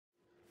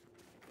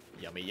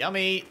Yummy,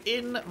 yummy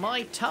in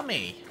my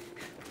tummy.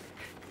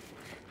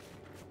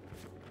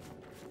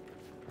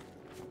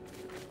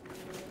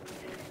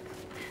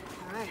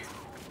 Alright,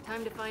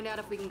 time to find out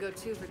if we can go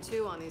 2 for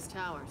 2 on these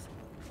towers.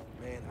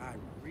 Man, I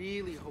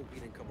really hope he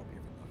didn't come up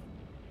here for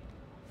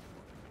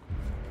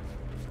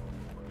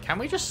nothing. Can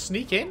we just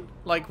sneak in?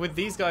 Like, with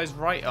these guys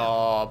right...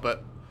 Oh,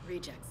 but...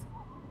 Rejects.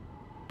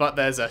 But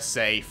there's a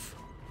safe.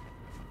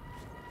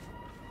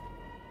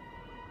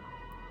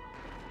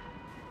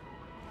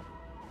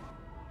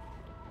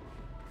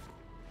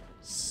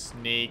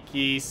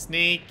 Sneaky,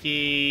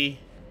 sneaky.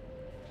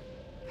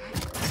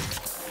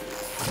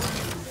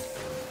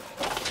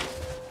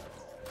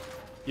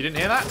 You didn't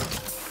hear that?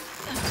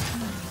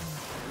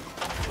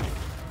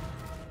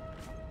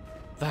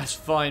 That's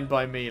fine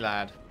by me,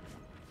 lad.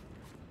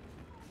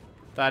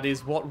 That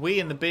is what we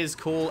in the biz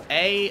call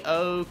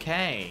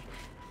A-OK.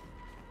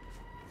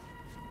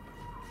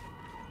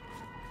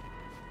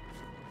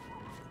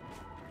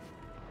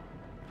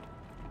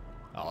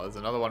 Oh, there's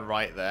another one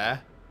right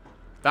there.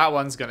 That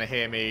one's gonna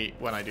hear me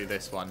when I do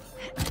this one.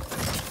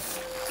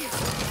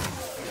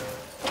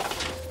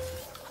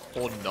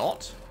 Or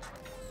not.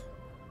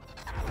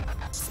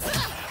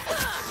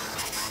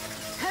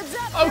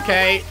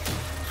 Okay.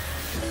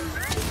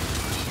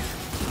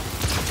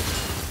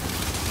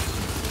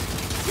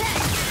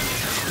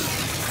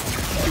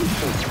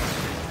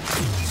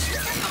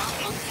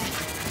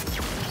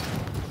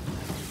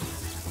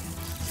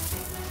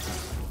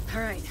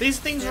 Alright. These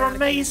things are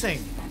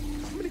amazing.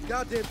 How many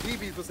goddamn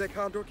BBs was that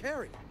Condor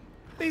carrying?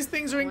 These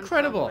things are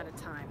incredible. One problem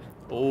at a time.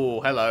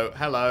 Oh, hello,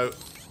 hello.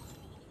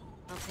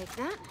 I'll take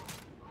that.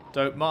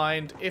 Don't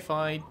mind if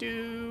I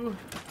do.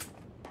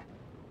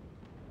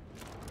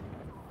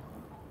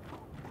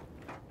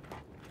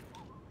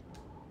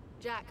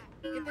 Jack,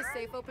 get this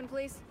safe open,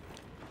 please.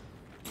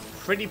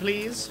 Pretty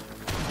please.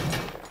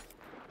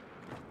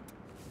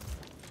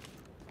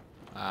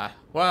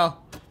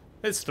 Well,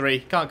 it's 3.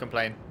 Can't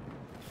complain.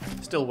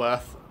 Still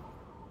worth.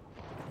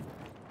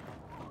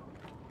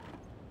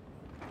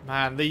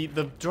 Man, the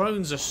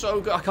drones are so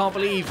good. I can't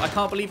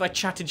believe I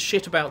chatted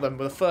shit about them.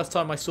 But the first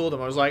time I saw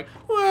them, I was like,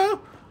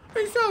 well,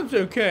 it sounds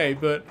okay,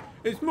 but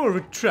it's more of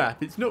a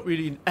trap. It's not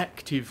really an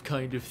active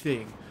kind of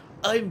thing.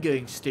 I'm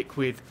going to stick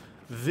with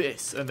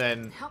this, and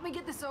then Help me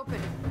get this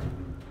open.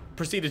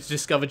 proceeded to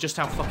discover just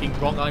how fucking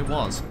wrong I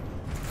was.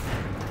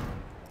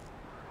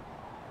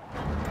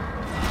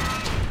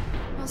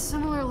 A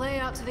similar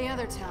layout to the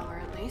other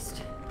tower, at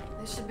least.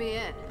 This should be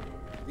it.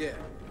 Yeah.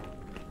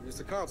 Here's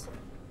the console.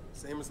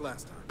 Same as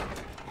last time.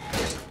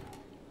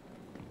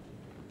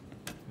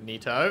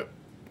 Neato.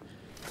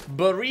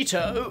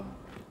 Burrito.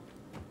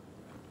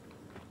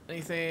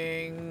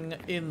 Anything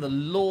in the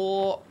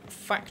lore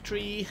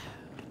factory?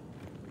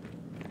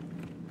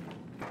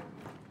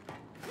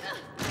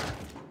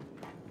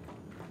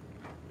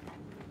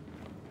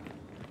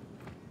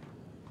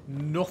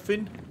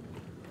 Nothing.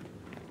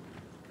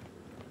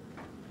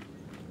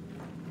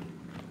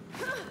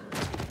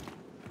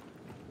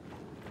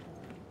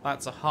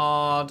 That's a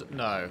hard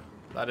no.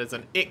 That is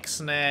an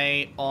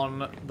ixnay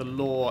on the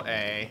lore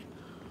A.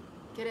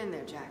 Get in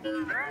there, Jack.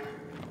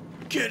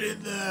 Get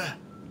in there!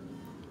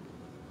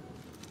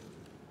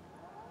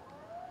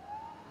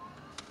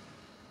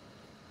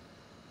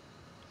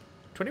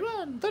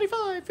 $21,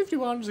 $35,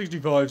 $51,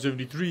 $65,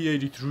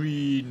 $73,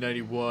 $83,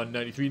 $91,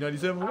 $93,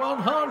 $97,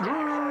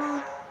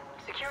 $100!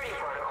 Security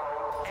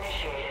protocol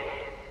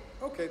initiated.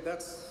 Okay,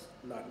 that's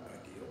not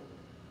ideal.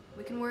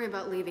 We can worry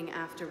about leaving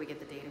after we get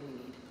the data we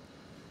need.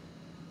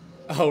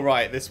 Oh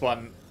right, this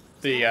one.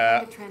 Find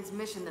a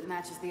transmission that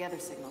matches the other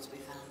signals we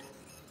found.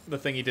 The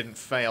thing he didn't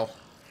fail.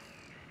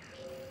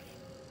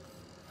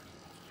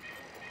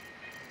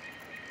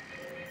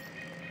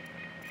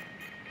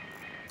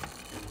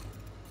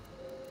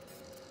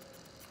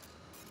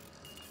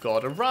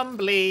 Got a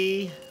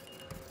rumbly.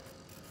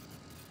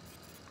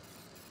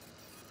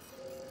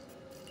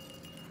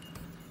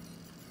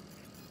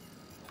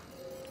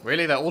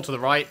 Really? They're all to the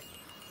right?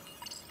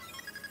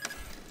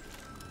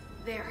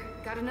 There,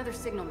 got another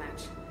signal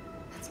match.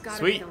 That's gotta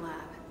Sweet. be the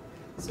lab.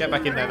 Get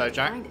back in there though,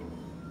 Jack. Find it.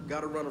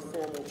 Gotta run a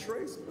formal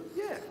trace, but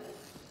yeah.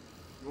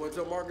 You want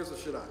to tell Marcus or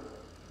should I?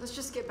 Let's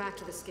just get back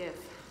to the skiff.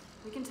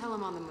 We can tell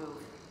him on the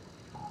move.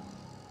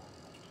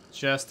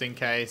 Just in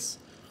case.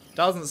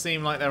 Doesn't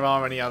seem like there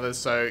are any others,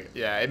 so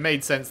yeah, it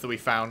made sense that we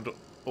found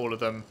all of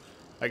them,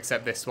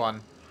 except this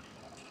one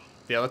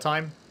the other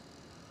time.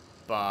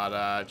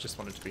 But just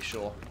wanted to be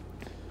sure.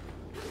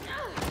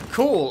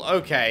 Cool,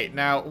 okay.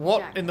 Now,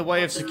 what in the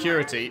way of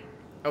security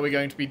are we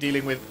going to be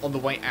dealing with on the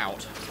way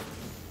out?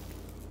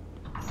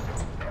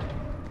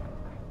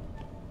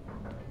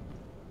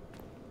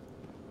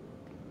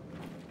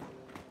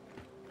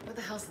 What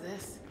the hell's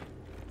this?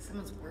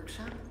 Someone's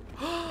workshop?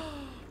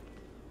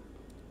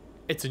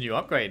 It's a new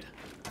upgrade.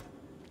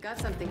 Got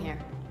something here.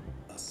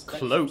 A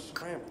spectral Cloak.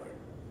 scrambler.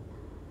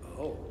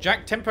 Oh.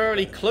 Jack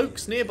temporarily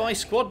cloaks nearby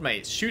squad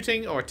mates.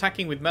 Shooting or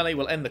attacking with melee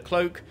will end the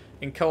cloak.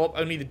 In co-op,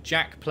 only the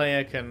Jack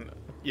player can...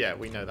 Yeah,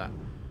 we know that.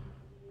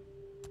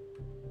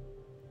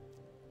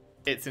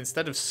 it's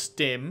instead of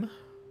stim.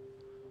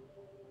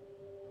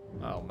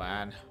 Oh,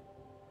 man.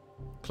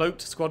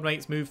 Cloaked squad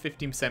mates move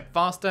 15%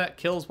 faster.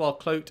 Kills while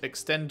cloaked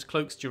extend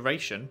cloak's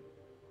duration.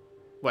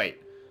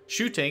 Wait.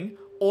 Shooting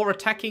or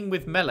attacking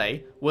with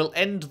melee will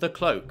end the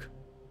cloak.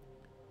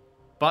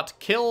 But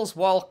kills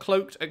while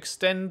cloaked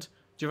extend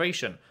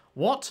duration.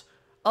 What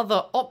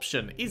other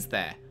option is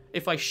there?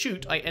 If I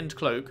shoot, I end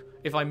cloak.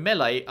 If I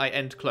melee, I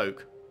end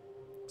cloak.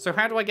 So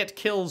how do I get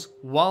kills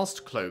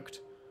whilst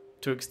cloaked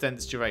to extend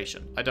its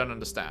duration? I don't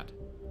understand.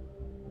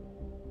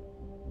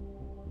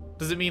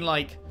 Does it mean,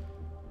 like,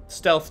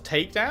 stealth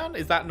takedown?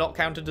 Is that not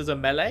counted as a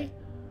melee?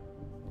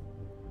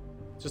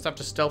 Just have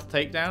to stealth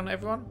takedown,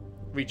 everyone?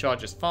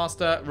 Recharges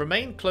faster.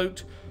 Remain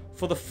cloaked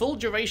for the full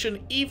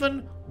duration even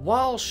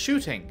while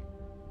shooting.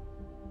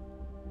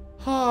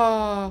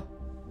 Ah.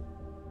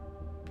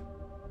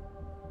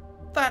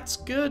 That's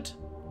good.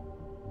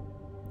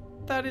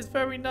 That is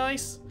very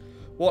nice.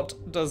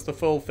 What does the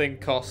full thing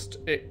cost?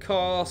 It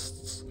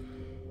costs...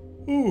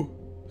 Ooh,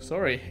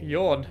 sorry,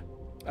 yawn.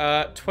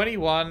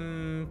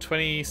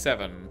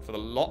 21.27 for the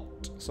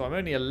lot. So I'm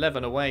only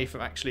 11 away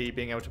from actually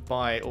being able to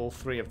buy all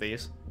 3 of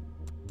these.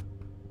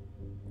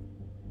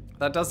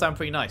 That does sound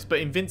pretty nice, but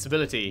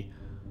invincibility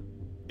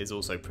is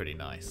also pretty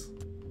nice.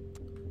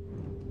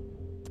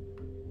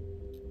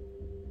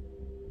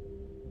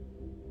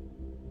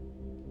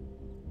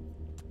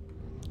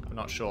 I'm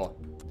not sure.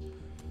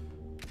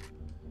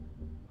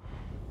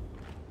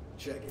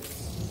 Check it.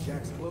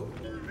 Jack's cloak.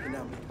 And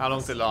now How long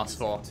does it last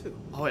for?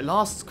 Oh, it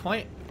lasts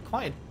quite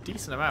a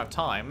decent amount of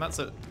time. That's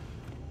a...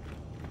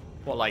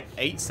 What, like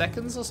 8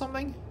 seconds or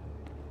something?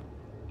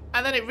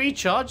 And then it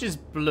recharges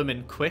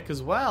bloomin' quick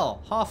as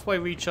well. Halfway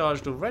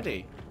recharged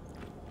already.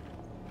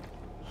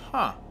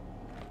 Huh.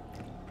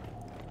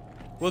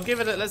 Let's give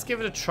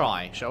it a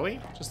try, shall we?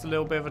 Just a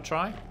little bit of a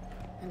try.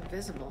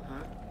 Invisible,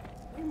 huh?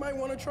 You might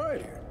want to try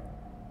it here.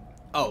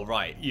 Oh,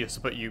 right. Yes,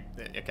 but you...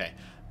 Okay.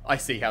 I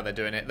see how they're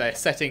doing it. They're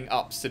setting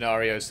up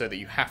scenarios so that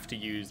you have to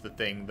use the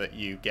thing that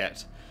you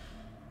get.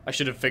 I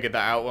should have figured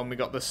that out when we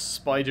got the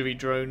spidery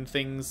drone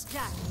things.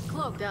 Jack,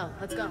 cloak, Del,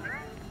 let's go.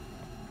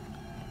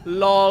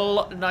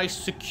 Lol, nice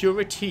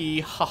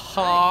security,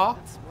 haha.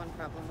 That's one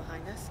problem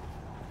behind us.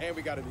 And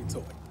we got a new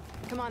toy.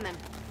 Come on then,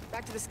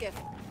 back to the skiff.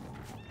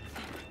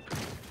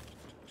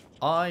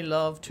 I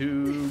love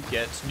to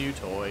get new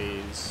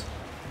toys.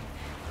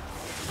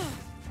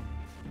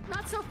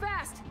 Not so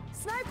fast!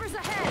 Snipers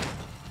ahead!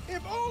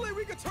 If only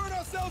we could turn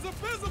ourselves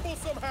invisible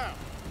somehow!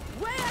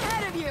 Way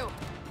ahead of you!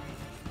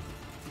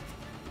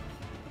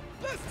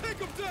 Let's take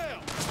them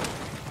down!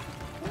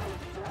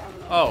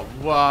 Oh,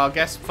 well, I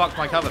guess fuck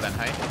my cover then,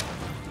 hey?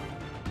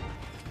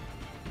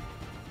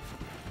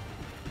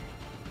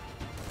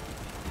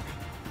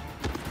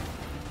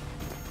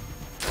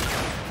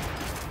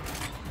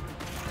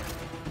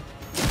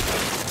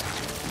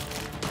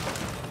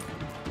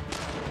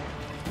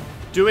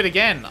 Do it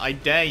again. I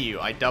dare you.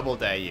 I double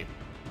dare you.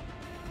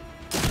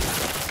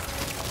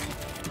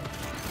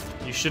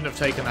 You shouldn't have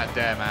taken that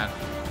dare, man.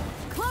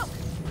 Cloak!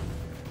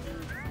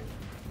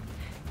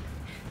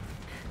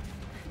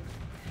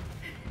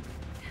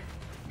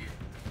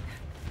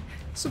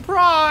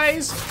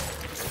 Surprise!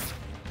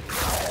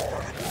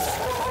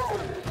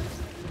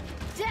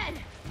 Dead!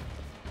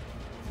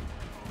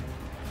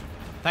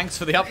 Thanks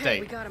for the Okay,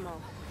 update. we got them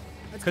all.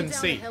 Let's Couldn't get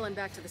down see. the hill and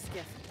back to the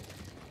skiff.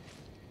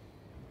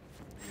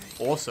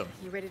 Awesome.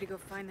 You ready to go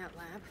find that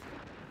lab?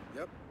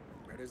 Yep,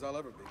 ready as I'll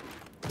ever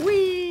be.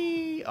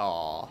 Whee!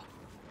 Aw.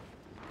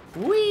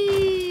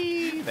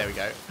 Whee! There we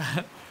go.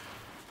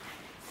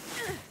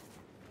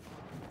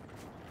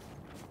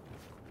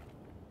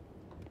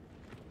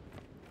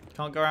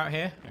 Can't go out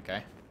here?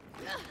 Okay.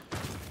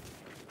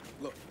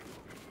 Look,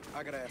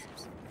 I gotta ask you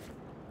something.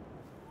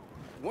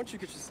 Once you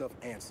get yourself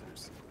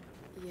answers,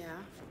 Yeah.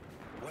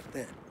 what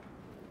then?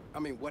 I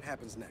mean, what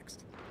happens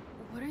next?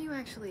 What are you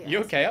actually asking? You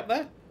okay up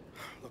there?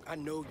 Look, I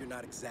know you're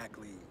not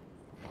exactly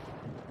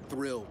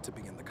thrilled to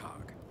be in the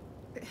cog.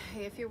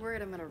 Hey, if you're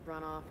worried I'm gonna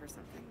run off or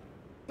something.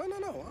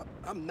 No.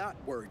 I'm not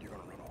worried you're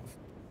gonna run off.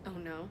 Oh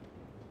no?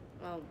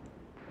 Well,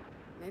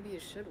 maybe you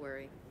should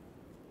worry.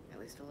 At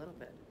least a little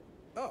bit.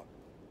 Oh,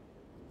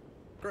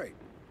 great.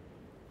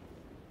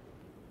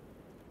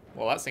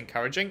 Well, that's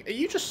encouraging. Are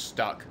you just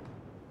stuck?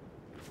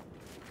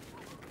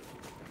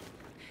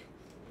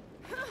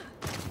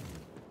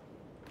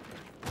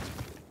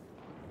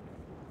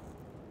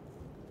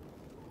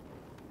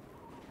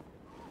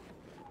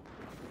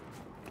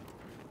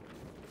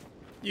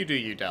 You do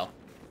you, Del.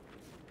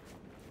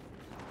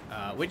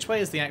 Which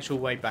way is the actual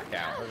way back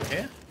out? Over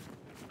here?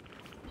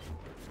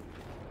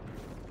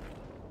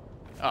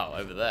 Oh,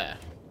 over there.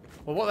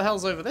 Well, what the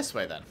hell's over this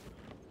way, then?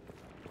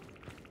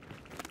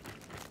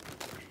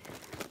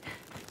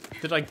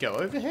 Did I go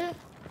over here?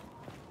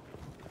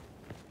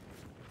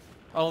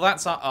 Oh,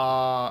 that's...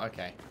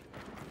 okay.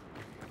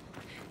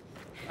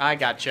 I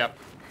gotcha.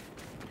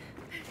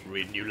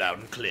 Reading you loud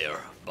and clear,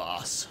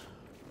 boss.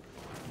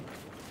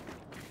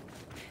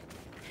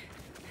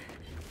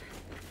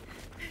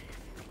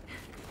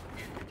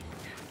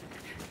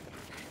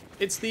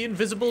 It's the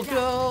invisible Jack,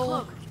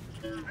 girl.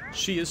 look.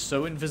 She is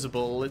so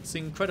invisible. It's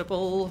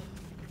incredible.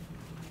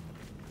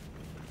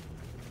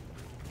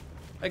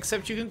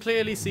 Except you can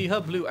clearly see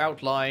her blue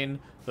outline.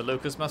 The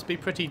Locust must be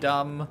pretty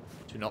dumb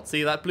to not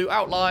see that blue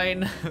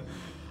outline.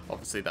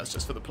 Obviously, that's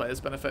just for the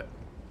player's benefit.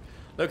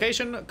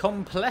 Location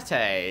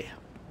complete.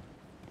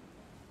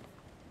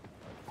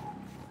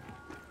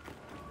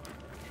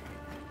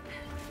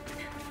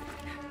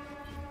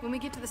 When we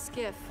get to the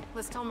skiff,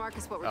 let's tell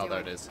Marcus what we're doing. Oh,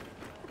 there it is.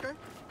 Okay,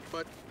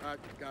 but I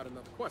got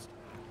another question.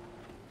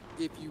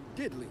 If you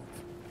did leave,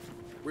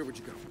 where would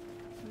you go?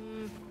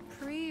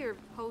 Pre or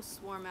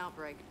post-swarm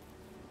outbreak?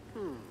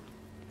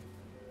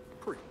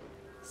 Pre.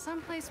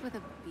 Someplace with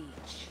a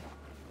beach.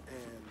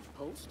 And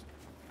post?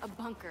 A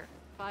bunker,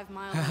 5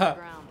 miles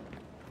underground.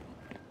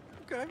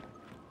 Okay.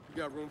 You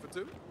got room for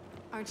 2?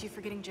 Aren't you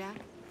forgetting Jack?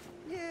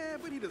 Yeah,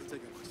 but he doesn't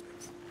take up much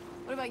space.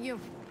 What about you?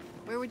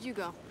 Where would you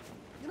go?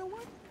 You know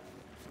what?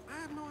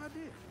 I have no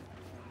idea.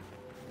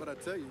 But I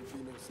tell you, if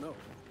you know snow.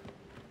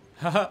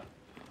 Haha.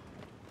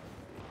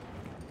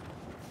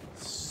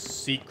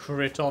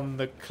 Secret on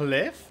the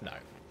cliff? No.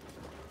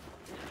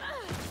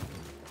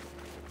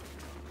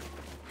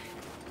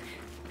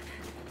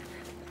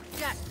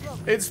 Jack, look.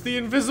 It's the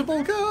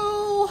invisible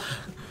girl.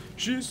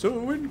 She's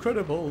so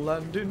incredible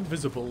and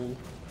invisible.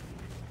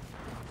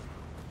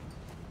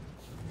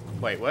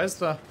 Wait, where's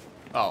the...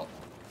 Oh.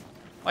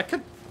 I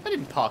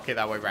didn't park it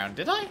that way round,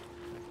 did I?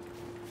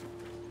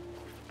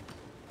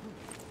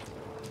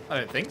 I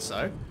don't think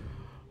so.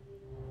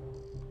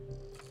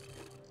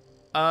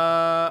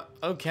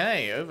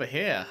 Okay, over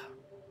here.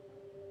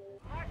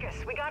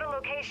 Marcus, we got a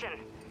location.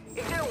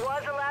 If there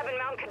was a lab in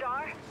Mount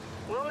Kadar,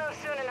 we'll know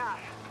soon enough.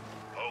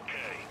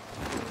 Okay,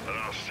 and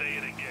I'll say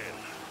it again.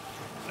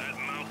 That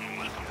mountain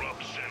was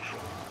corrupt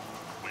central.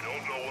 We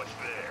don't know what's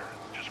there.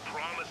 Just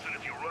promise that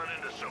if you run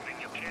into something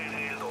you can't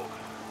handle,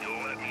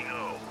 you'll let me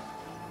know.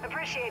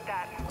 Appreciate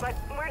that, but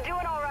we're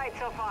doing all right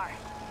so far.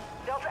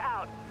 Delta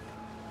out.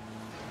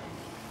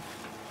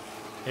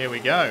 Here we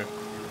go.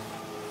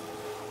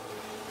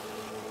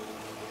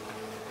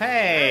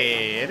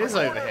 Hey, it is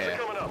over here.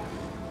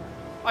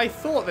 I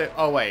thought that...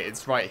 Oh, wait,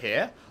 it's right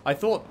here? I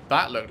thought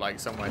that looked like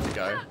somewhere to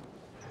go.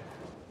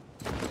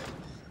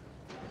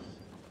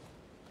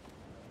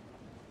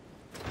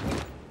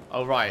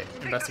 Oh, right.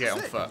 Investigate on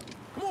foot.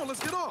 Come on,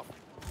 let's get off.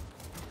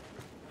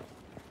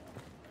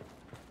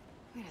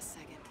 Wait a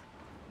second.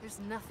 There's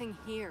nothing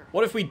here.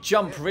 What if we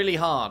jump really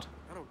hard?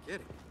 I don't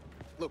get it.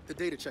 Look, the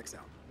data checks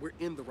out. We're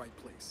in the right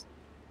place.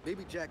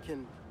 Maybe Jack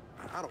can,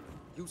 I don't know,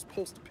 use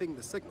pulse to ping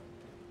the signal.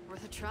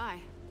 Worth a try.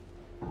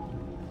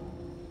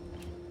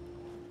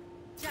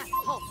 Jack,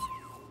 pulse.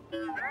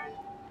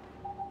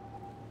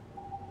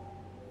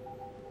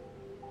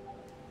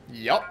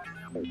 Yup.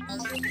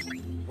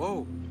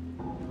 Whoa.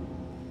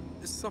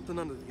 There's something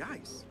under the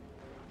ice.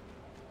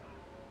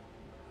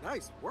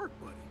 Nice work,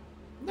 buddy.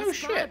 No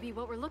That's gotta shit. be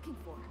what we're looking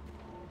for.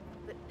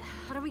 But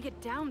how do we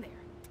get down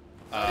there?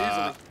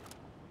 Easily.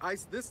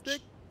 Ice this thick,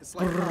 it's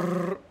like...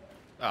 Oh.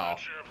 Not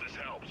sure if this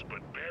helps, but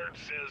Byrd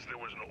says there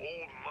was an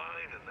old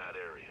mine in that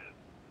area.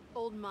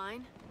 Old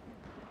mine?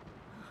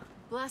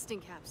 Blasting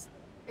caps.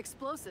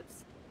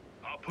 Explosives.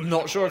 I'll put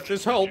Not some sure if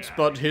this helps, Jack.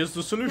 but here's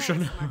the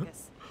solution. Thanks,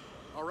 Marcus.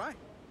 All right.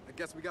 I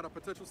guess we got a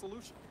potential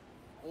solution.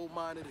 Old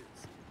mine it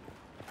is.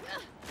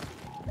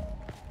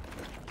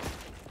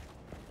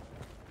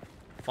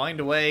 Find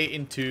a way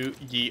into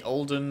ye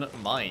olden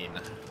mine.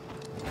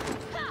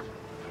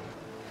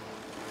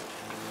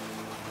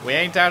 We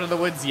ain't out of the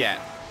woods yet.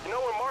 You know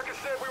when Marcus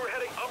said we were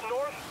heading up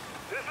north?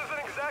 This isn't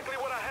exactly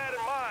what I had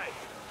in mind.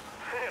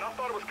 Man, I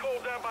thought it was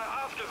cold down by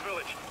Oscar's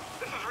village.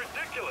 This is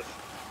ridiculous.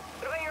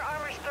 What about your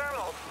armor's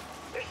thermals?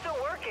 They're still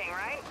working,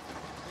 right?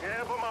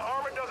 Yeah, but my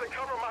armor doesn't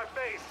cover my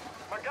face.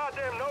 My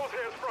goddamn nose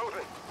hair's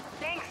frozen.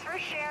 Thanks for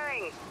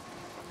sharing.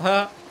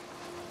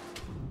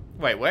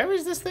 Wait, where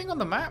is this thing on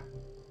the map?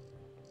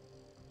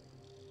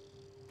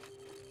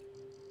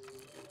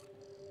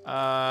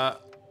 All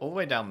the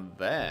way down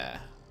there.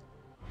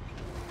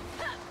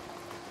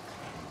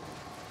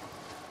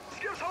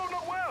 Skip's holding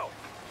up well.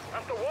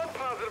 That's the one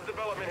positive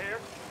development here.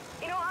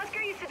 You know,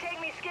 Oscar used to take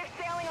me skiff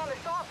sailing on the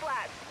salt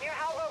flats near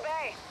Halvo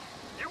Bay.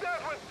 You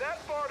guys went that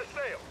far to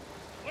sail.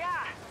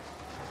 Yeah.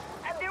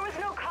 There was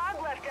no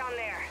cog left down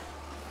there.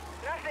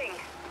 Nothing.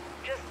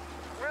 Just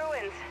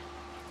ruins.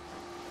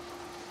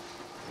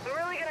 I'm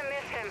really gonna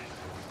miss him.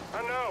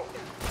 I know.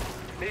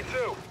 Me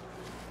too.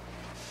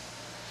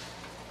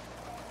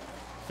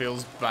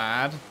 Feels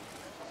bad.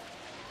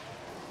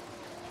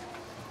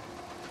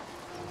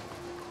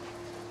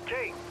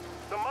 Kait,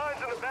 the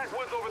mine's in the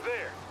backwoods over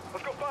there.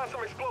 Let's go find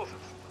some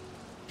explosives.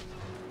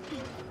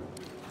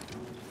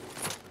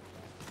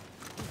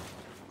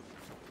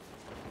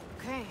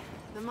 Okay,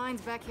 the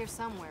mine's back here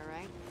somewhere,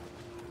 right?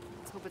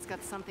 Let's hope it's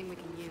got something we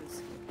can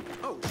use.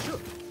 Oh, sure.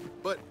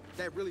 But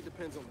that really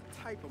depends on the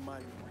type of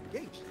mining we're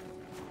engaged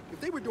in.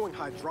 If they were doing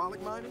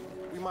hydraulic mining,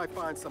 we might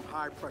find some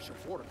high-pressure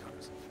water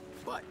cutters.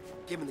 But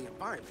given the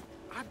environment,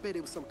 I bet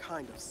it was some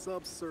kind of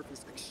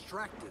subsurface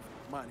extractive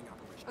mining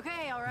operation.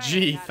 Okay, all right.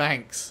 Gee, got it.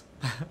 thanks.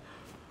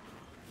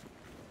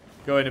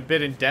 Going a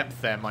bit in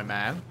depth there, my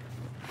man.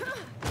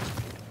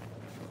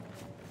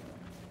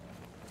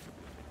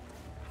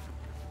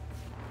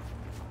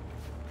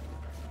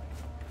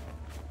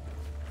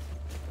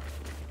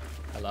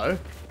 Hello?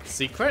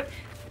 Secret?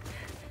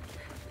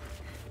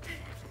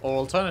 Or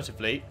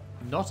alternatively,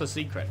 not a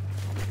secret.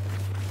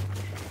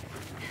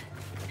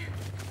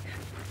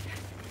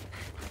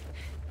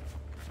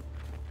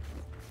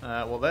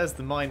 Well, there's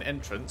the mine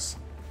entrance.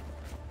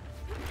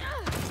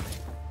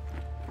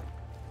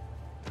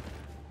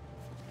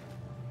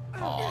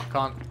 Oh, I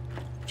can't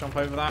jump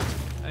over that.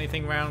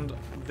 Anything round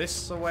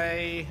this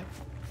way?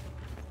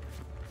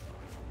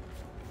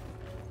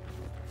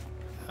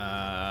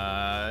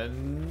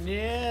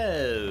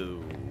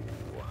 No.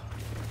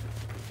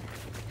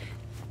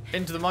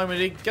 Into the mine we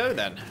did go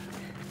then.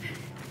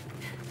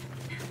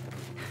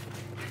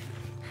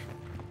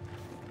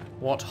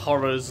 What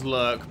horrors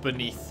lurk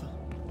beneath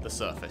the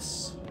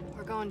surface?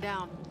 We're going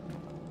down.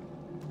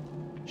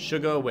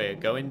 Sugar, we're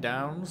going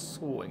down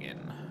swinging.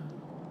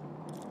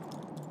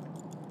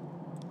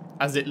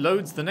 As it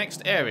loads the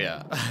next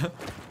area.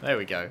 There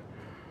we go.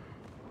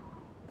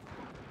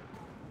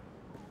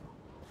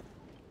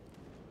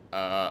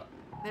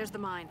 There's the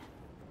mine.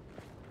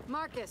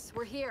 Marcus,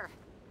 we're here.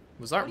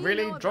 Was that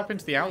really drop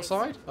into the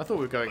outside? I thought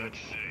we were going... Let's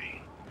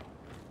see.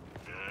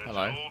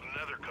 Hello. It's an old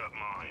Nethercutt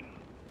mine.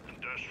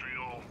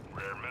 Industrial,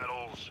 rare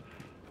metals.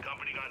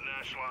 Company got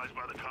nationalized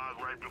by the COG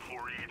right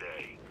before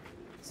E-Day.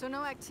 So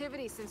no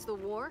activity since the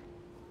war?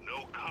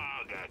 No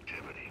COG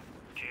activity.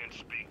 Can't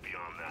speak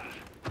beyond that.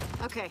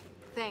 Okay,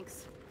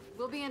 thanks.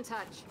 We'll be in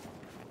touch.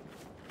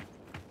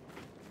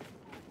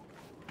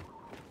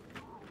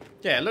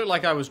 Yeah, it looked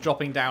like I was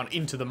dropping down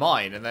into the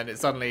mine, and then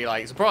it's suddenly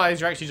like,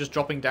 surprise, you're actually just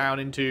dropping down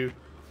into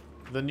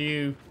the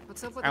new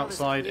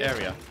outside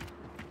area.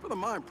 For the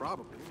mine,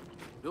 probably.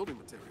 Building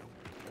material.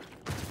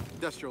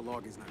 Industrial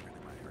logging's not really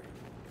my area.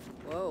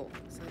 Whoa,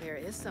 so there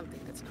is something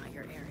that's not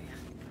your area.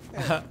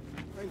 Hey,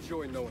 I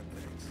enjoy knowing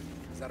things.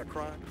 Is that a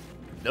crime?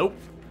 Nope.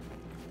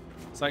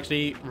 It's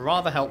actually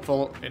rather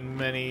helpful in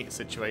many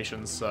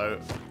situations, so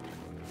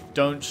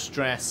don't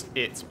stress,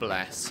 it's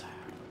bless.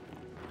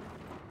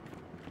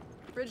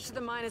 Bridge to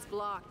the mine is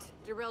blocked.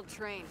 Derailed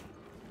train.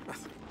 I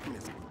mean,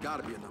 there's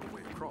gotta be another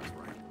way across,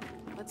 right?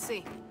 Let's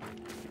see.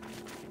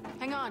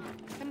 Hang on.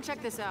 Gonna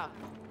check this out.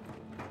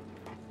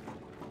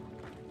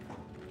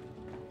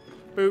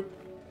 Boop.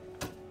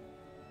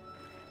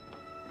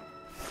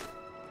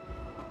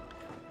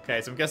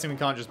 Okay, so I'm guessing we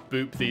can't just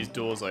boop these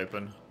doors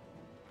open.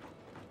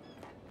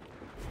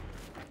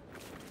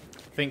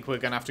 I think we're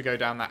gonna have to go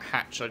down that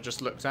hatch I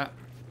just looked at.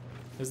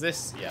 Is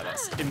this? Yeah,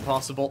 that's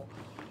impassable.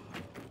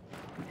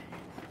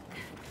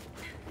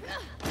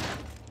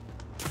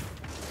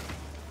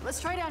 Let's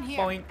try down here.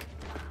 Boink.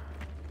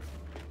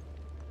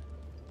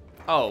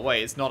 Oh,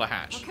 wait, it's not a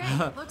hatch.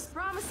 Okay, looks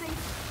promising.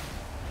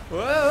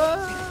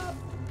 Whoa.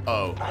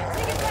 Oh.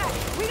 Take it back.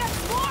 We got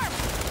swarm.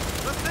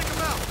 Let's take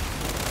them out.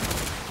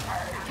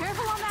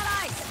 Careful on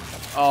that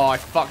ice. Oh, I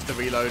fucked the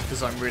reload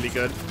because I'm really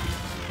good.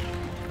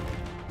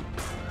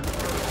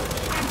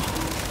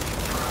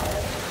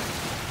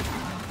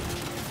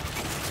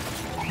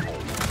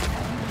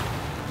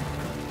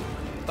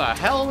 What the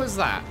hell was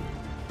that?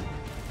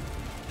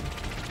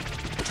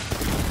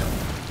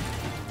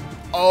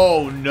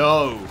 Oh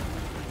no!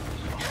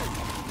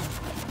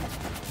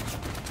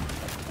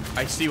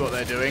 I see what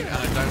they're doing and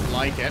I don't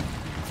like it.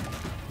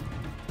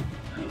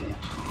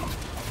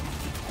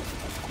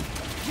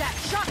 Jack,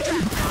 shock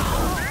trap.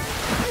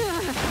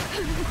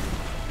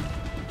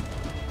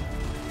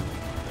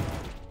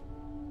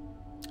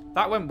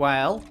 That went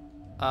well.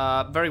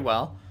 Very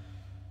well.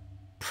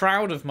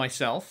 Proud of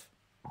myself.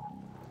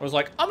 I was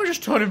like, I'm gonna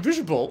just turn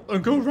invisible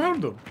and go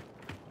around them.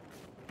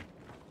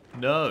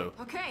 No.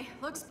 Okay,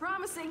 looks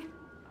promising.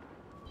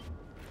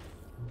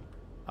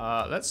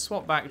 Let's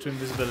swap back to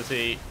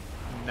invisibility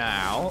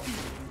now.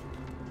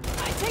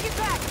 I take it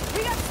back.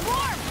 We got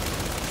swarm.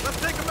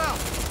 Let's take them out.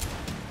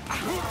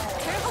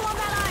 Careful on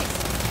that ice.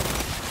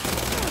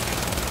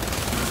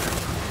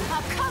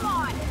 Oh, come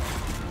on.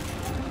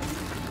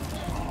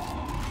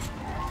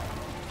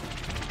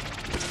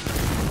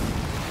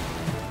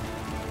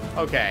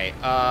 Okay,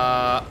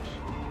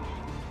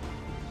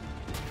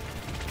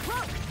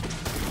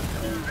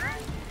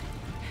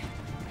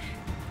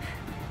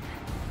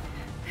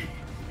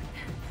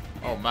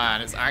 oh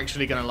man, it's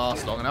actually going to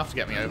last long enough to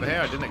get me over here.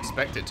 I didn't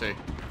expect it to.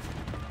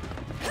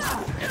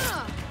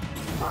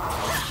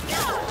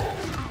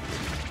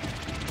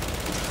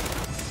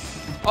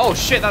 Oh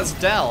shit, that's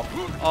Del.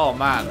 Oh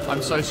man,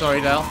 I'm so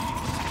sorry, Del.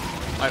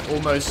 I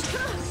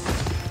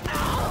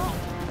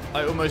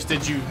almost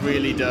did you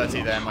really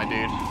dirty there, my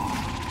dude.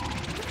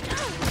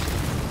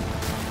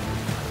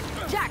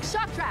 Jack,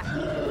 shock trap.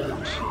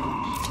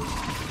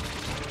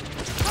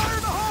 Fire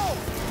in the hole.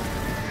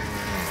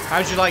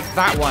 How'd you like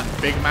that one,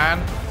 big man?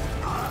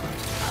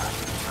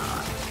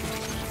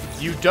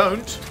 You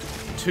don't?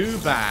 Too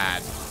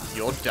bad.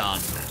 You're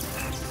done.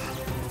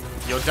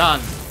 You're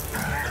done.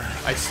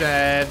 I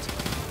said,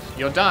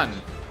 you're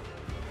done.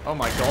 Oh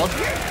my god.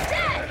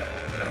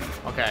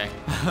 Okay.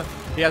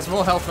 He has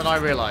more health than I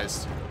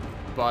realized.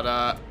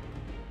 But,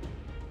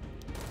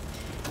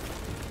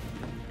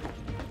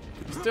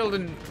 still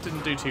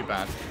didn't do too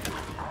bad.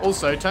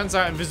 Also, turns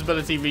out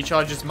invisibility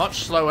recharges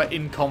much slower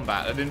in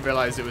combat. I didn't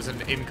realize it was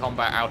an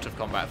in-combat,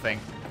 out-of-combat thing.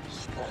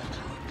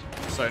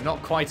 So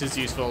not quite as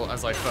useful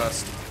as I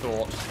first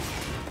thought.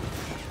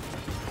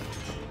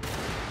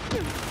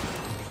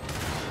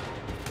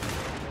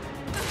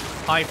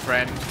 Hi,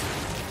 friend.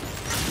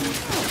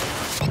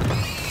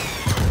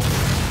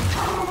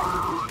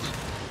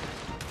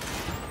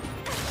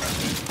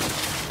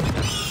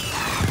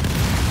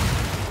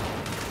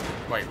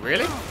 Wait,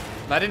 really?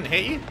 That didn't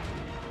hit you?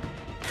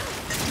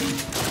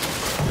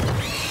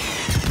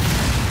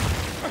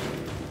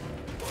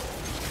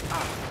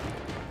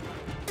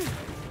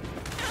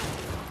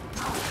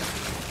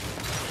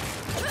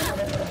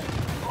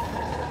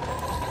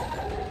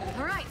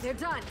 All right, they're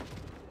done.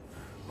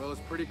 Well,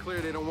 it's pretty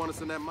clear they don't want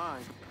us in that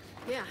mine.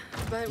 Yeah,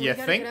 but we You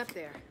gotta think? get up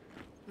there.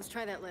 Let's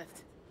try that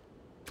lift.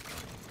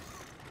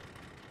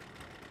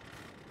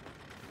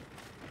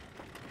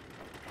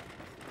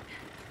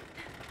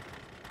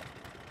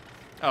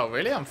 Oh,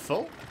 really? I'm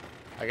full?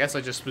 I guess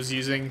I just was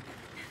using,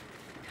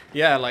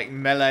 yeah, like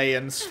melee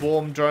and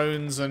swarm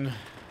drones and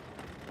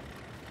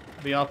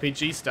the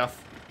RPG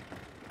stuff.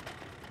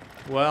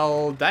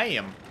 Well,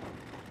 damn.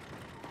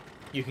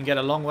 You can get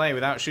a long way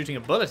without shooting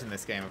a bullet in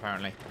this game,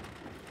 apparently.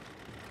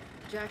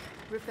 Jack,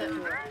 rip that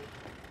door.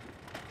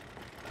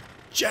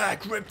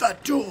 Jack, rip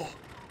that door!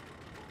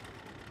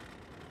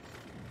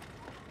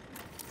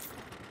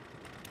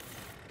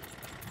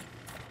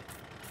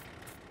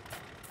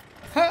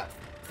 Huh?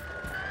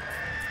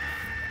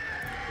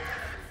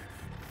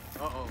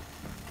 Uh-oh.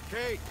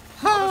 Kait!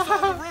 Other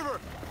side of the river!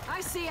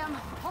 I see him.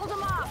 Hold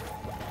him off.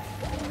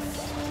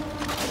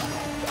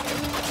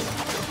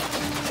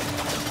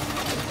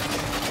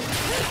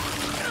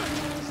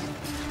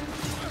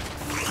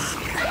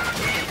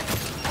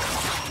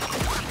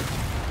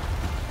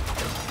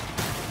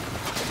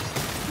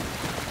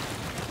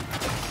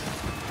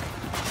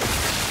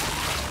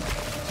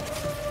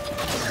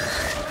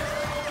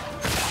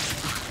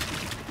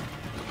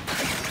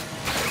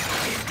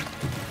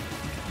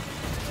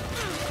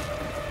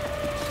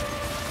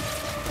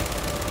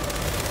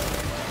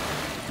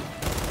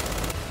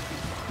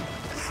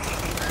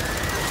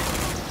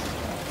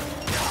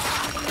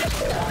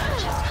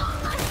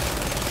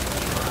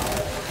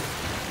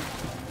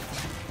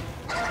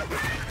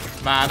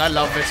 Man, I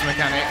love this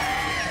mechanic.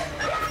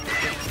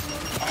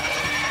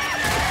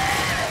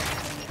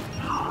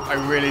 I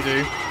really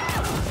do.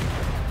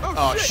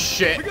 Oh,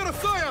 shit. We got a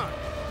Scion!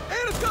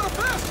 And it's got a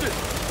bastard!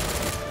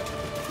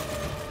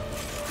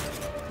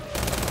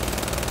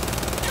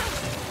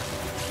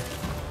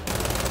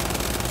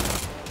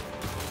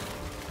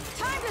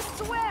 Time to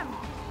swim.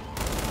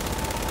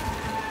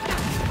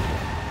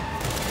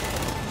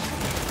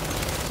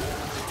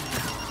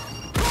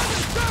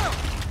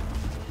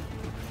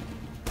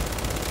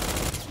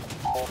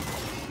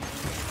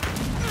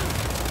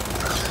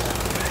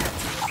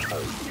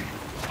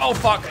 Oh,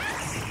 fuck.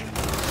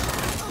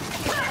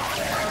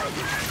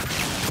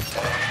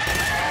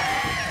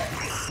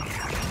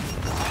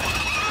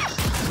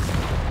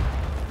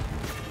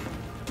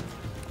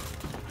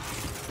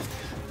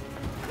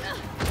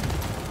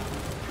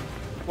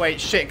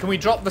 Wait, shit, can we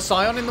drop the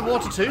Scion in the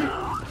water too?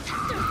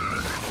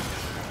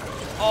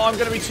 Oh, I'm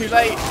gonna be too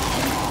late.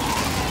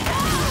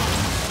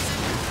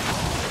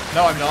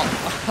 No, I'm not.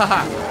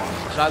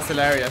 That's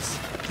hilarious.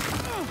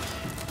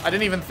 I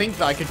didn't even think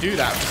that I could do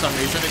that for some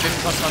reason. It didn't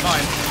cross my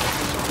mind.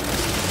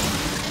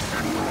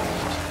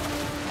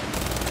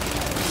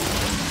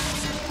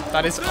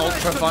 That is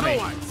ultra funny.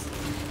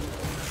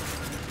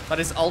 That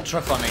is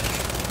ultra funny.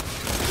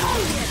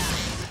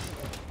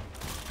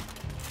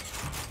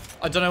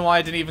 I don't know why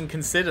I didn't even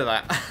consider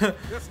that.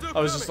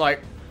 I was just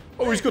like,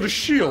 oh, he's got a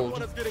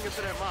shield.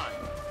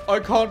 I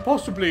can't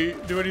possibly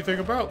do anything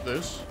about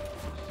this.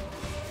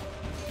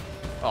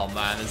 Oh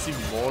man, there's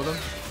even more of them.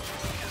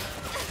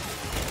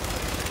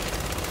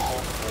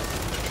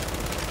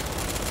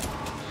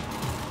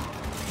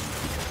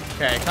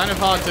 Okay, kind of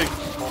hard to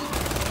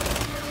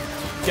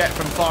get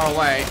from far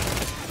away.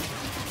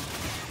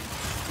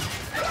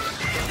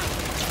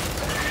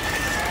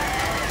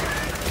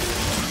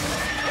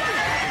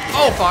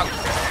 Oh, fuck.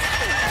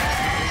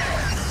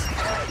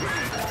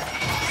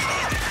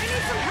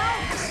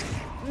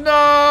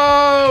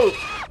 No!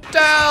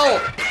 Del!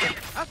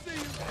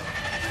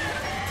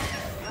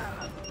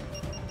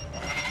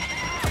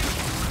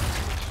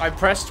 I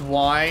pressed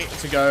Y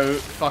to go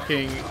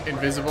fucking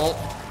invisible.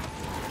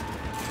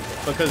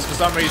 Because for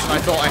some reason I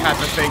thought I had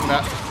the thing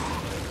that...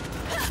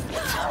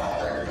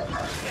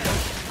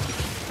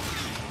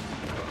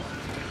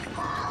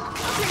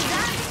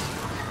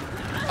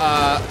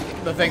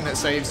 the thing that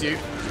saves you.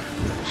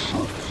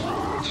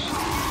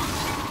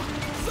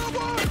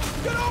 Someone!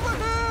 Get over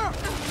here!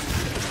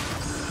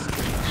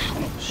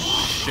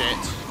 Shit.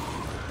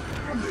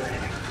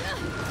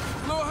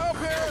 Little help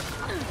here!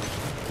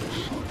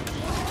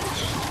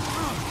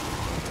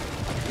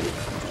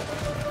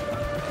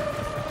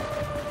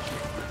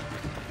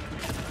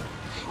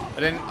 I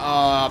didn't...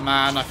 Oh,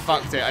 man, I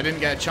fucked it. I didn't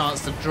get a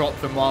chance to drop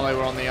them while they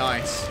were on the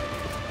ice.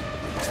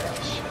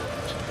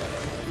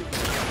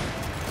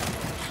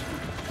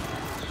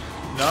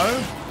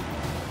 No?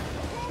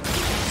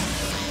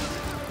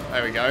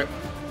 There we go.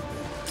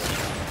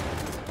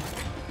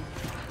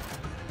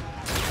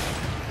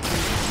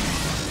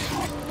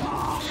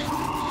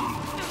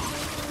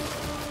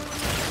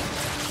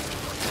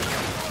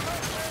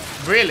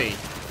 Really?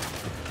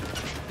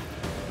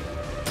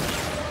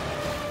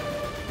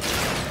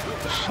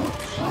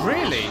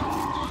 Really?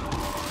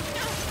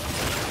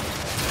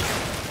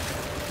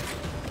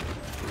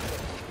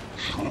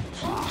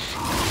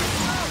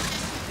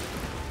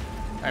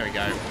 There we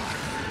go.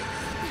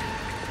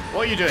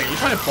 What are you doing? Are you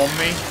trying to bomb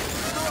me?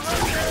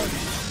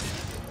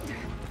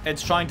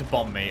 It's trying to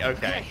bomb me.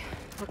 Okay.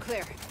 We're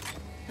clear.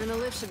 And the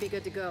lift should be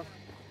good to go.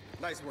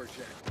 Nice work,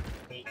 Jack.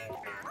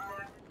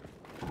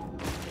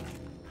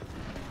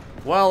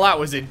 Well, that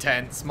was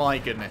intense. My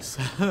goodness.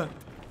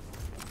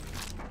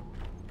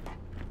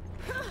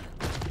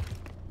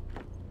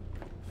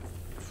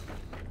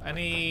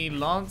 Any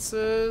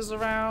lancers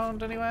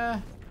around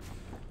anywhere?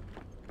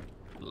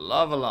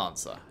 Love a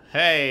lancer.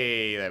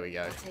 Hey, there we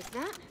go. Take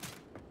that.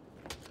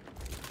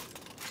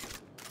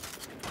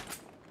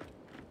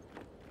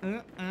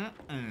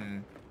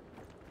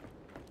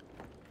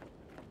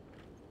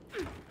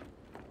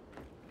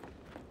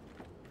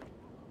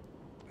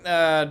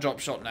 Drop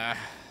shot now.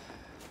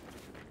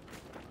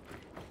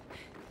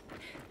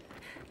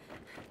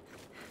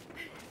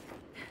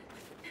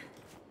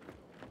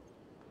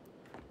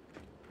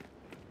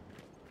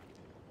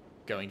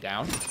 Going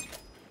down.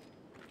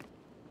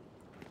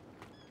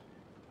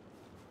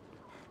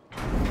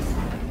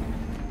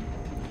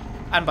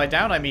 And by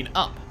down, I mean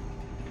up.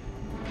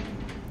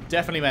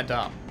 Definitely meant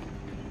up.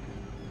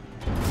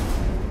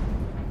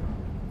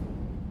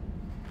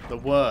 The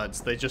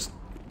words, they just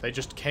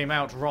came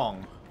out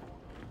wrong.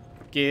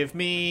 Give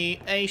me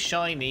a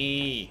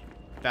shiny.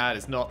 That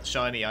is not the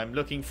shiny I'm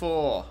looking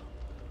for.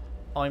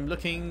 I'm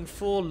looking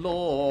for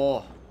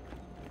lore.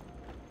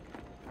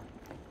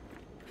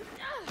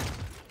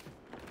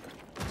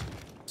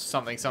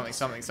 Something, something,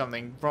 something,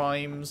 something.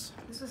 Rhymes.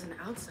 This was an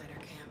outsider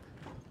camp.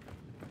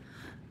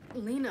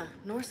 Lena,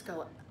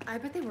 Norsko, I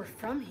bet they were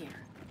from here.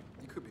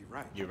 You could be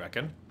right. You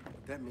reckon?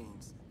 What that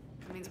means...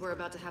 It means we're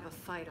about to have a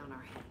fight on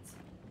our hands.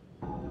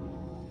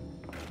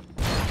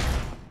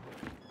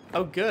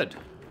 Oh, good.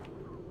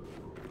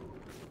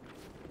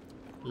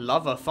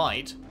 Love a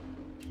fight.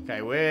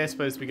 Okay, we're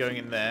supposed to be going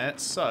in there,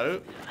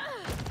 so...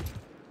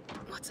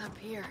 What's up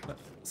here?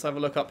 Let's have a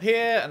look up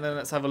here, and then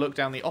let's have a look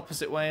down the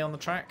opposite way on the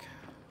track.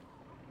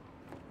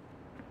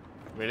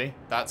 Really?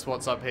 That's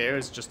what's up here,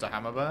 is just a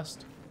hammer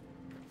burst?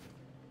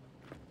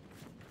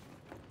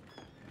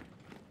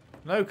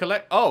 No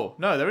collect... Oh,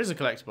 no, there is a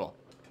collectible.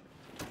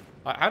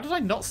 How did I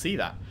not see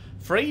that?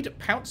 Frayed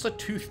Pouncer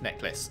Tooth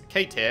Necklace.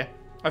 Kait here.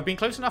 I've been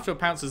close enough to a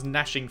Pouncer's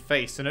gnashing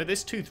face to know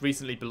this tooth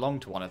recently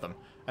belonged to one of them.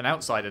 An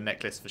outsider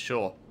necklace for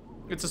sure.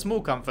 It's a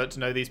small comfort to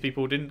know these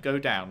people didn't go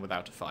down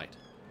without a fight.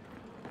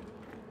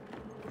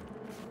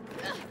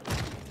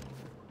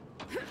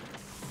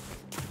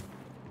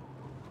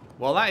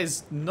 Well, that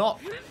is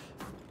not...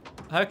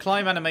 Her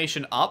climb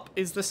animation up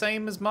is the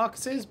same as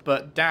Marcus's,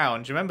 but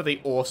down. Do you remember the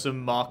awesome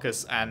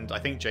Marcus, and I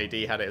think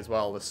JD had it as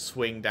well, the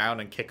swing down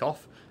and kick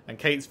off? And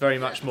Kate's very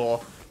much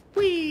more...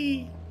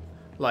 Whee!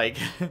 Like,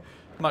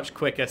 much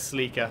quicker,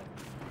 sleeker.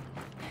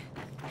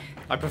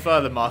 I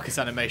prefer the Marcus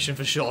animation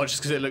for sure,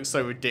 just because it looks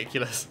so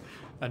ridiculous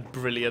and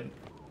brilliant.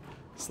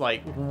 It's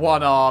like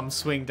one arm,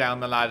 swing down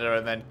the ladder,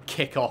 and then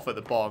kick off at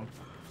the bottom.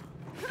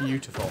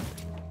 Beautiful.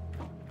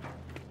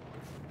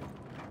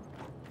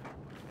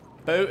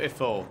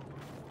 Beautiful.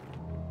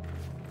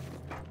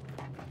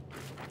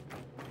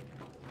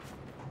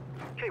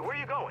 Hey, where are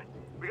you going?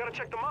 We gotta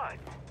check the mine.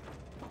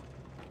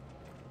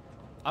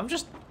 I'm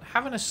just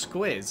having a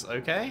squiz,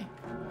 okay?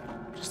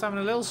 Just having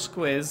a little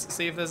squiz,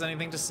 see if there's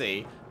anything to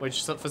see,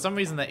 which for some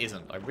reason there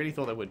isn't. I really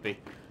thought there would be.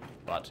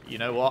 But you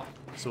know what?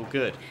 It's all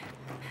good.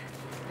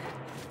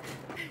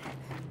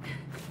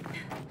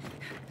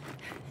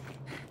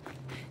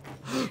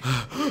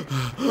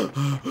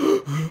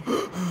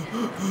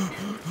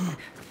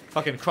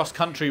 Fucking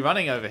cross-country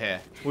running over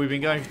here. We've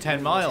been going for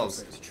 10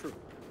 miles. It's true.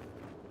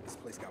 This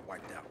place got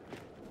wiped out.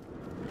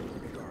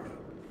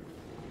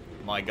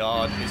 My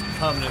god, it's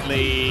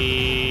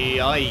permanently...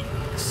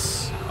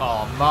 Yikes.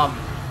 Oh, mum.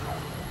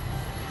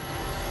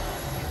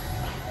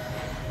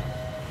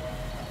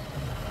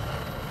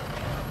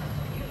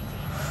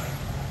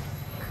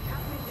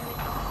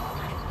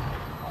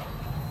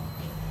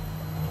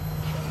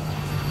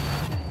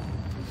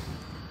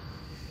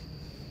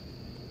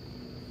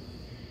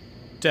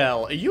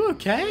 Del, are you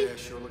okay? Yeah,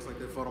 sure looks like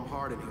they fought them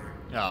hard in here.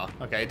 Oh,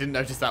 okay, didn't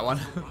notice that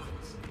one.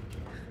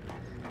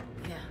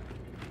 Yeah.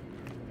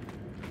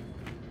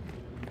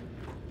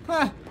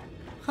 Ha!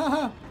 Ha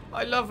ha!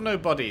 I love no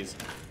bodies.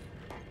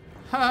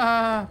 Ha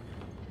ha!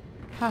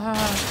 Ha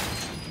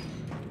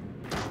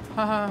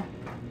ha!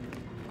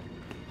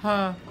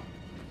 Ha!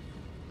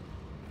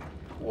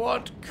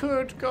 What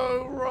could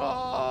go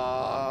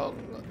wrong?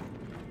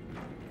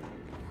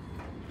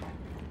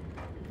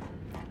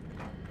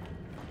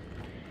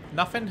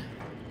 Nothing?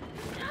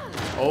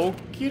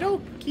 Okie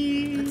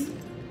dokie.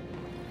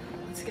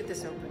 Let's get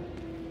this open.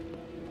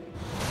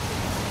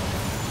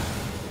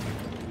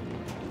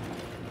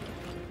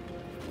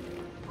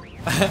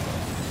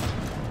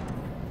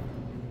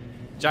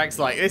 Jack's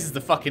like, this is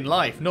the fucking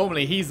life.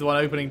 Normally he's the one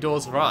opening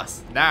doors for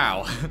us.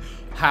 Now,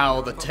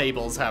 how the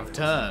tables have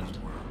turned.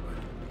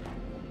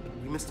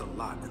 We missed a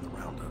lot in the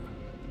roundup.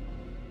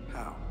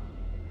 How?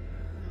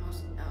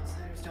 Most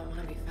outsiders don't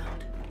want to be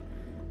found.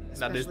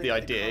 That is Especially the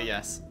with idea, cog.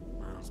 yes.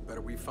 Well, it's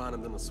better we find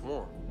them than the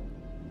swarm.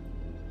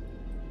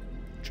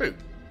 True.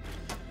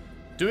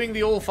 Doing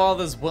the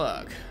All-Father's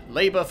work.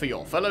 Labour for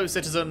your fellow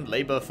citizen,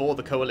 labour for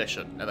the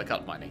coalition.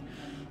 Nethercutt mining.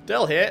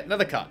 Del here,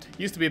 Nethercutt.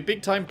 Used to be a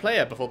big-time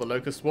player before the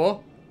Locust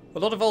War. A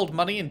lot of old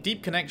money and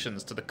deep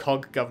connections to the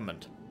COG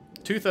government.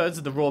 2/3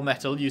 of the raw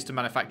metal used to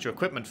manufacture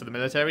equipment for the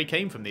military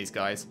came from these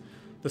guys.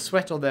 The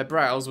sweat on their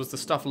brows was the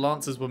stuff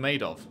lancers were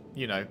made of.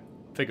 You know,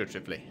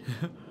 figuratively.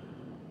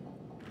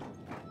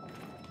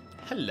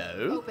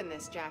 Hello? Open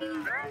this, Jack.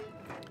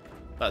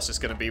 That's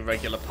just going to be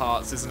regular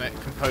parts, isn't it?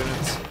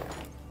 Components.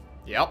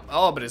 Yep.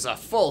 Oh, but it's a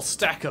full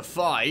stack of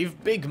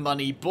 5. Big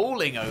money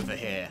balling over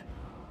here.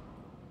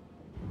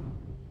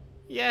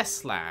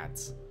 Yes,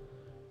 lads.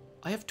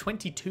 I have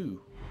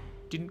 22.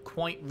 Didn't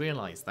quite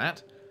realise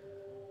that.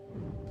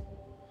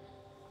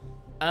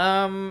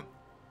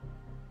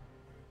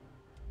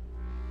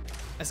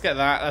 Let's get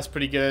that. That's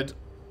pretty good.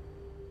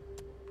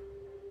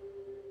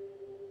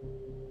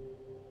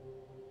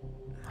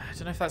 I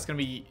don't know if that's going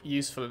to be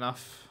useful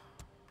enough.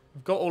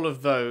 I've got all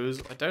of those.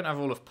 I don't have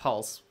all of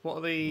Pulse. What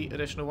are the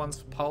additional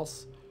ones for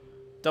Pulse?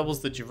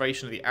 Doubles the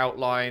duration of the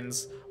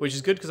outlines, which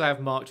is good because I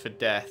have Marked for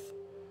Death.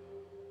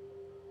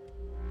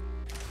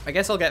 I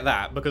guess I'll get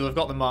that because I've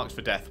got the Marked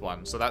for Death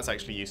one, so that's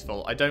actually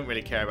useful. I don't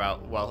really care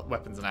about, well,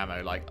 weapons and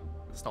ammo. Like,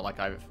 it's not like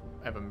I've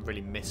ever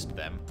really missed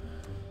them.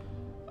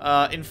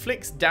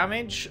 Inflicts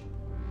damage?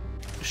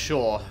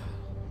 Sure.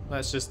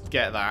 Let's just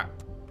get that.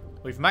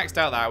 We've maxed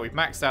out that. We've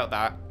maxed out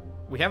that.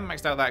 We haven't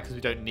maxed out that because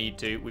we don't need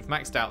to. We've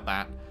maxed out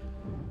that.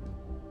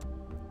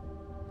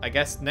 I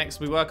guess next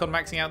we work on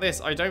maxing out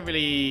this. I don't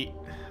really...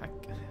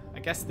 I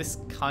guess this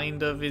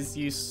kind of is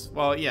useful.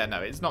 Well, yeah, no,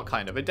 it's not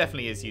kind of. It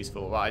definitely is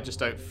useful, but I just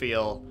don't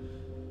feel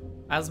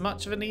as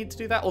much of a need to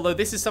do that. Although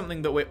this is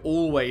something that we're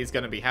always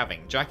going to be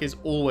having. Jack is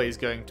always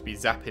going to be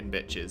zapping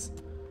bitches.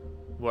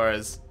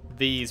 Whereas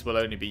these will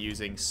only be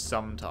using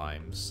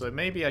sometimes. So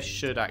maybe I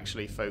should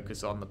actually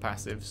focus on the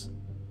passives.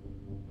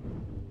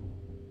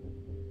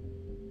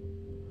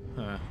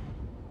 Huh.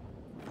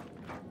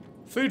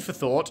 Food for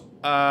thought.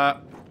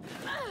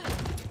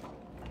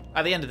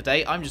 At the end of the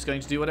day, I'm just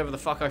going to do whatever the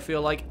fuck I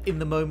feel like in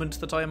the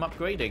moment that I am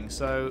upgrading.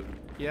 So,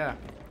 yeah.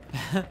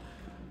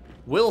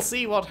 We'll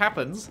see what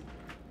happens.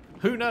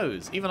 Who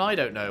knows? Even I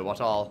don't know what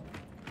I'll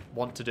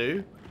want to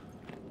do.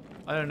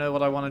 I don't know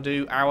what I want to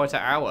do hour to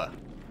hour.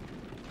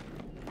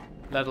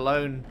 Let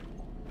alone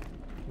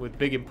with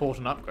big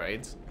important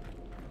upgrades.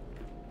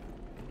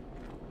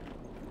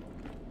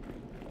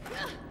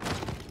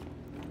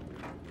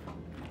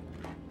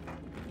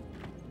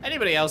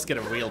 Anybody else get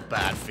a real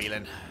bad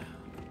feeling?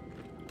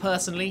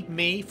 Personally,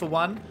 me, for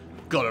one,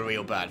 got a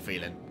real bad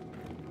feeling.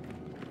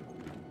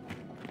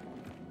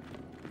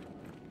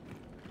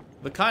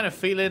 The kind of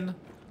feeling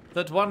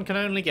that one can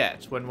only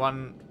get when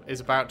one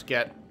is about to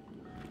get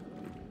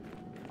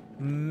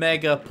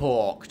mega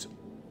porked.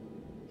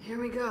 Here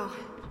we go.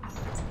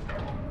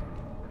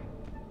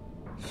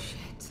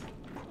 Shit.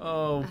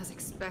 Oh, As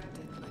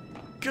expected.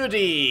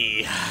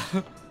 goody! I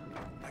can't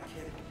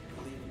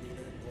believe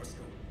Nina and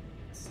Morsko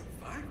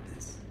survived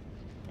this.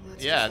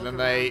 Let's Yeah, just and then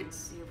look they around and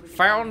see if we can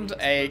found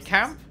find a explosives.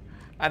 camp,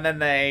 and then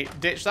they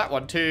ditched that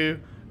one too,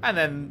 and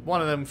then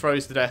one of them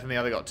froze to death and the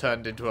other got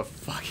turned into a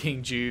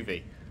fucking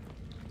juvie.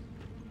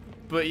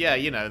 But yeah,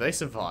 you know, they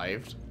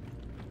survived.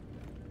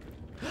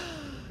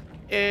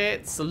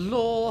 It's a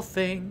law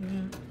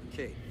thing.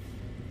 Kate,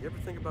 you ever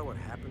think about what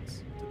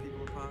happens to people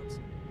in pods?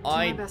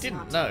 I my best didn't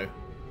not to. know. Yeah.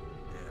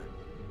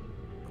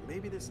 But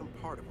maybe there's some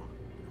part of them,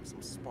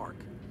 some spark,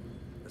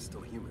 that's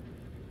still human.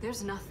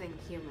 There's nothing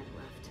human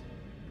left.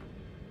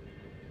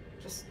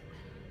 Just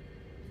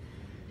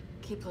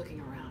keep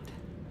looking around.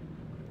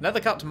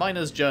 Nethercutt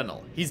Miner's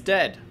Journal. He's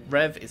dead.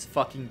 Rev is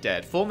fucking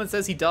dead. Foreman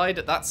says he died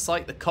at that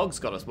site the COG's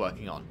got us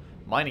working on.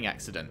 Mining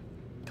accident.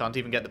 Can't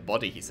even get the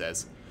body, he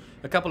says.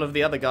 A couple of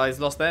the other guys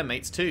lost their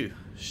mates too.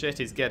 Shit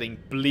is getting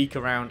bleak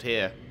around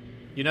here.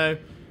 You know,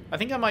 I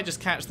think I might just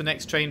catch the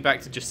next train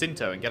back to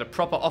Jacinto and get a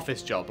proper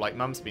office job like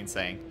Mum's been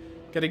saying.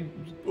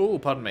 Getting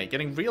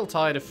real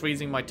tired of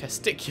freezing my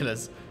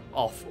testiculars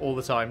off all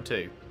the time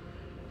too.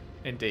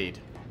 Indeed.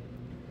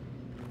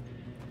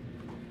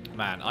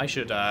 Man, I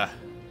should, I'm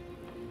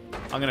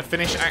going to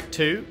finish Act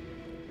 2,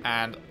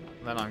 and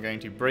then I'm going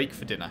to break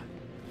for dinner.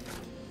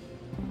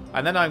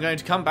 And then I'm going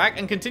to come back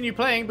and continue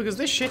playing, because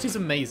this shit is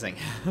amazing.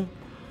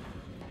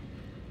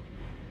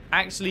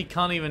 Actually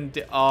can't even...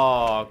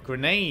 Oh,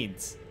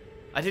 grenades.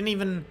 I didn't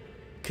even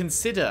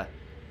consider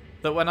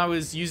that when I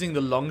was using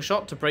the long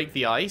shot to break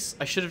the ice,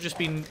 I should have just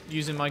been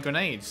using my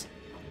grenades.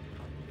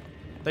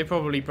 They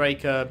probably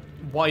break a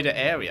wider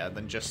area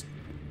than just...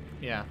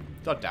 Yeah.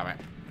 God damn it.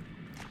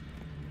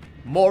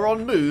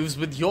 Moron moves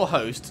with your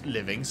host,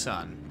 Living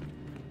Sun.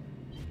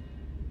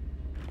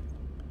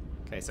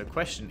 Okay, so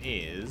question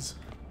is...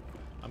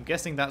 I'm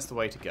guessing that's the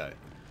way to go.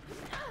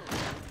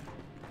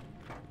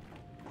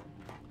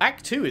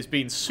 Act 2 has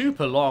been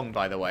super long,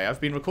 by the way. I've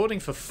been recording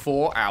for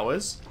 4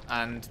 hours,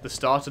 and the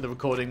start of the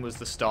recording was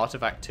the start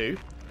of Act 2.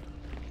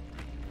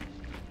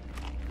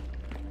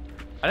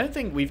 I don't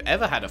think we've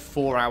ever had a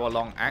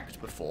 4-hour-long act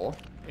before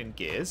in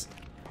Gears.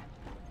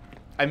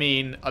 I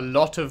mean, a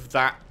lot of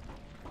that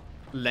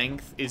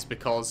length is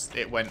because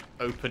it went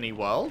open-y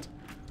world,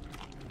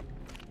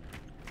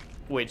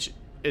 which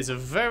is a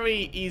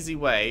very easy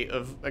way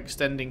of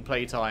extending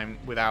playtime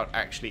without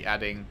actually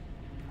adding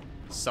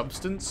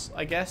substance,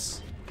 I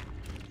guess.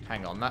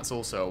 Hang on, that's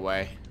also a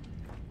way.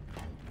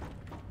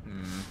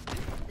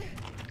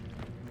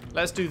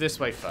 Let's do this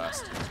way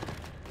first.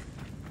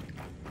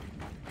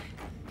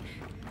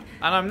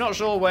 And I'm not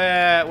sure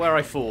where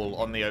I fall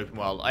on the open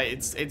world.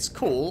 It's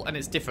cool, and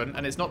it's different,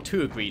 and it's not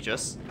too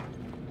egregious.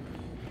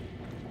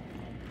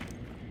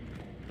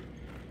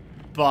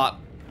 But,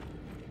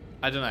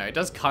 I don't know, it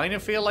does kind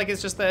of feel like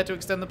it's just there to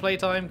extend the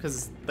playtime,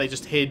 because they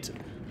just hid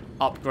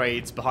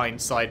upgrades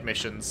behind side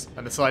missions,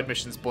 and the side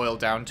missions boil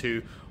down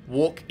to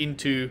walk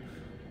into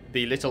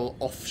the little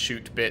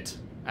offshoot bit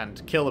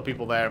and kill the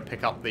people there and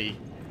pick up the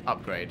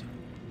upgrade.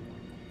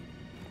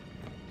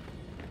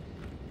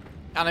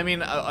 And I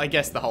mean, I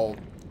guess the whole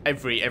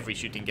every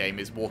shooting game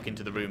is walk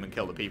into the room and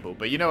kill the people,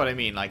 but you know what I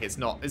mean. Like it's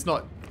not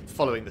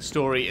following the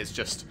story. It's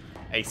just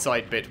a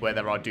side bit where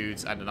there are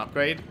dudes and an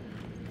upgrade.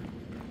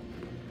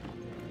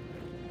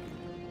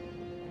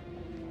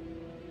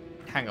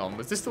 Hang on,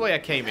 was this the way I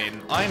came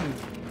in? I'm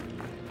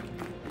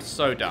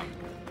so dumb.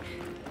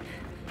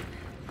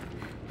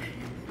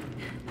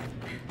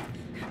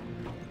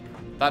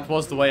 That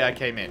was the way I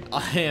came in.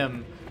 I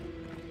am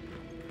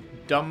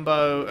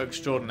Dumbo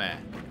extraordinaire.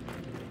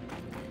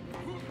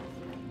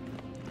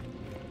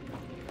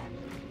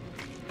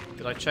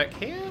 Did I check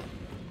here?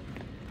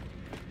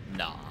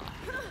 Nah.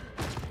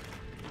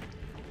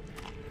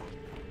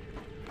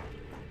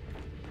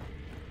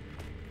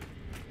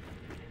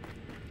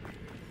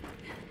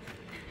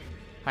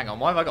 Hang on,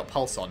 why have I got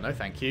pulse on? No,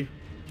 thank you.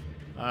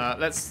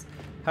 Let's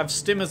have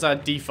stim as our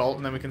default,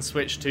 and then we can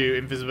switch to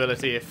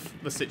invisibility if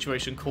the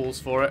situation calls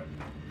for it.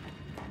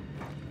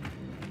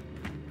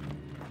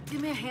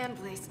 Give me a hand,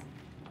 please.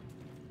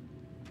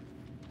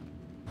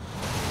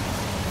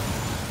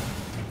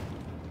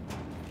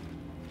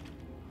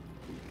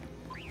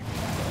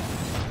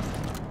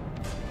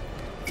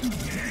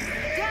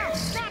 Down!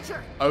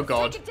 Snatcher! Oh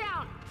god. Take it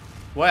down!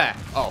 Where?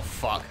 Oh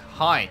fuck.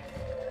 Hi.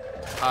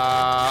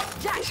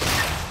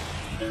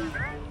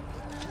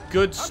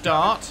 Good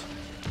start.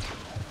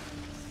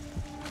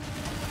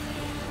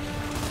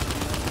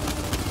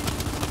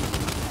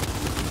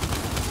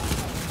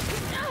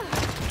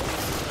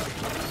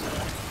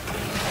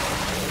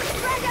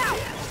 Drag out!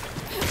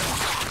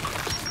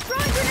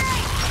 Throwing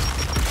grenade!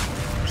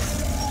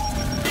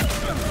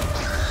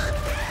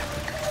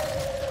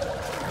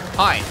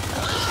 Hi.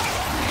 Throwing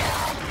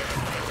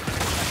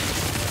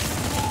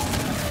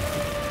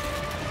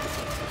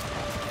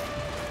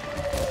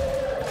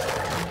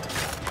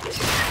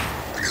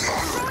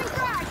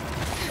frag!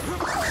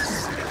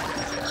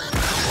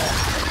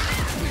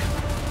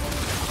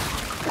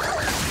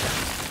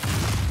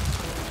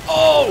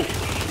 Oh!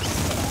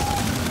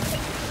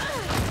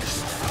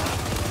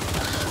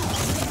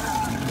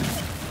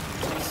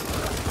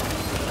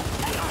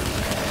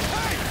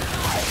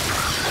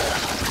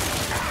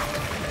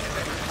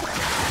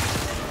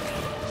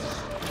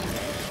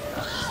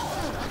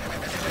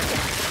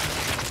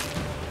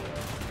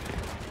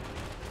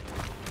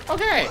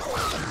 Okay.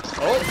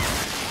 Oh.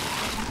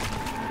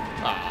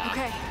 Ah,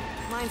 Okay,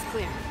 mine's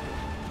clear.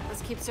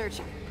 Let's keep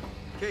searching.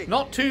 Kate,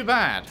 not too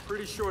bad.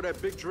 pretty sure that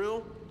big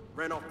drill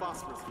ran off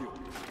phosphorus fuel.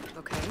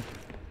 Okay,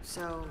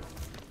 so...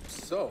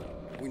 So,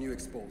 when you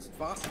expose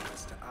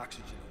phosphorus to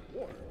oxygen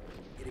and water,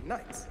 it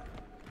ignites.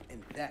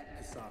 And that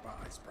could solve our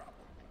ice problem.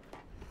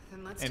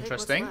 Then let's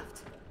Interesting. take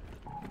what's left.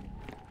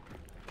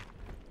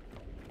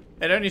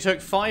 It only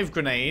took 5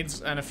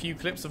 grenades and a few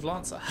clips of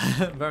Lancer.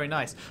 Very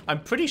nice.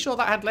 I'm pretty sure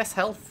that had less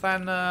health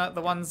than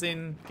the ones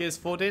in Gears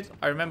 4 did.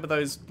 I remember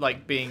those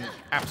like being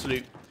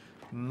absolute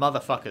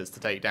motherfuckers to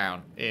take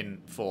down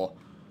in 4.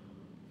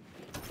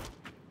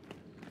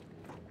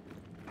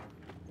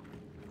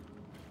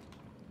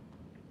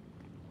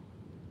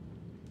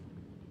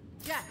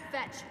 Jack,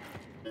 fetch!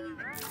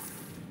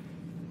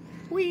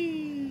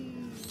 Whee!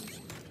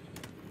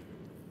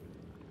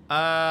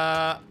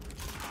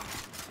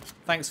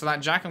 Thanks for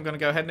that, Jack. I'm going to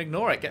go ahead and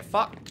ignore it. Get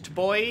fucked,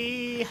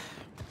 boy.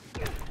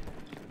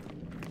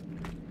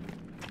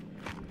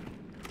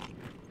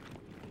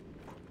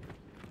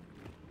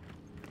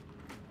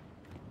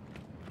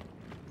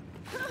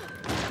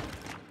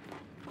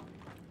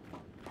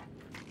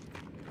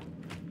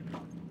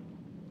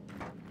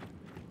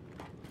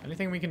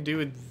 Anything we can do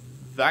with...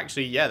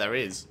 Actually, yeah, there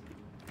is.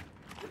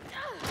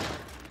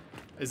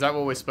 Is that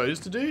what we're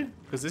supposed to do?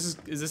 Because this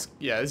is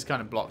yeah, this is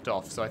kind of blocked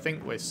off. So I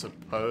think we're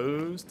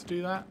supposed to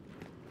do that.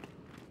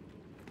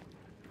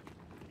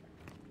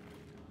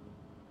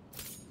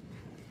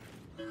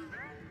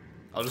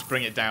 I'll just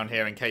bring it down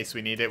here in case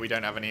we need it. We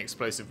don't have any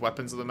explosive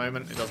weapons at the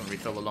moment. It doesn't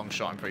refill the long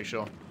shot, I'm pretty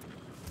sure.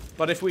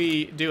 But if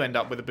we do end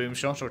up with a boom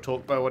shot or a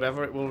torque bow or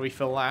whatever, it will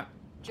refill that.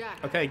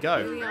 Jack, Okay,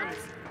 go. to be honest,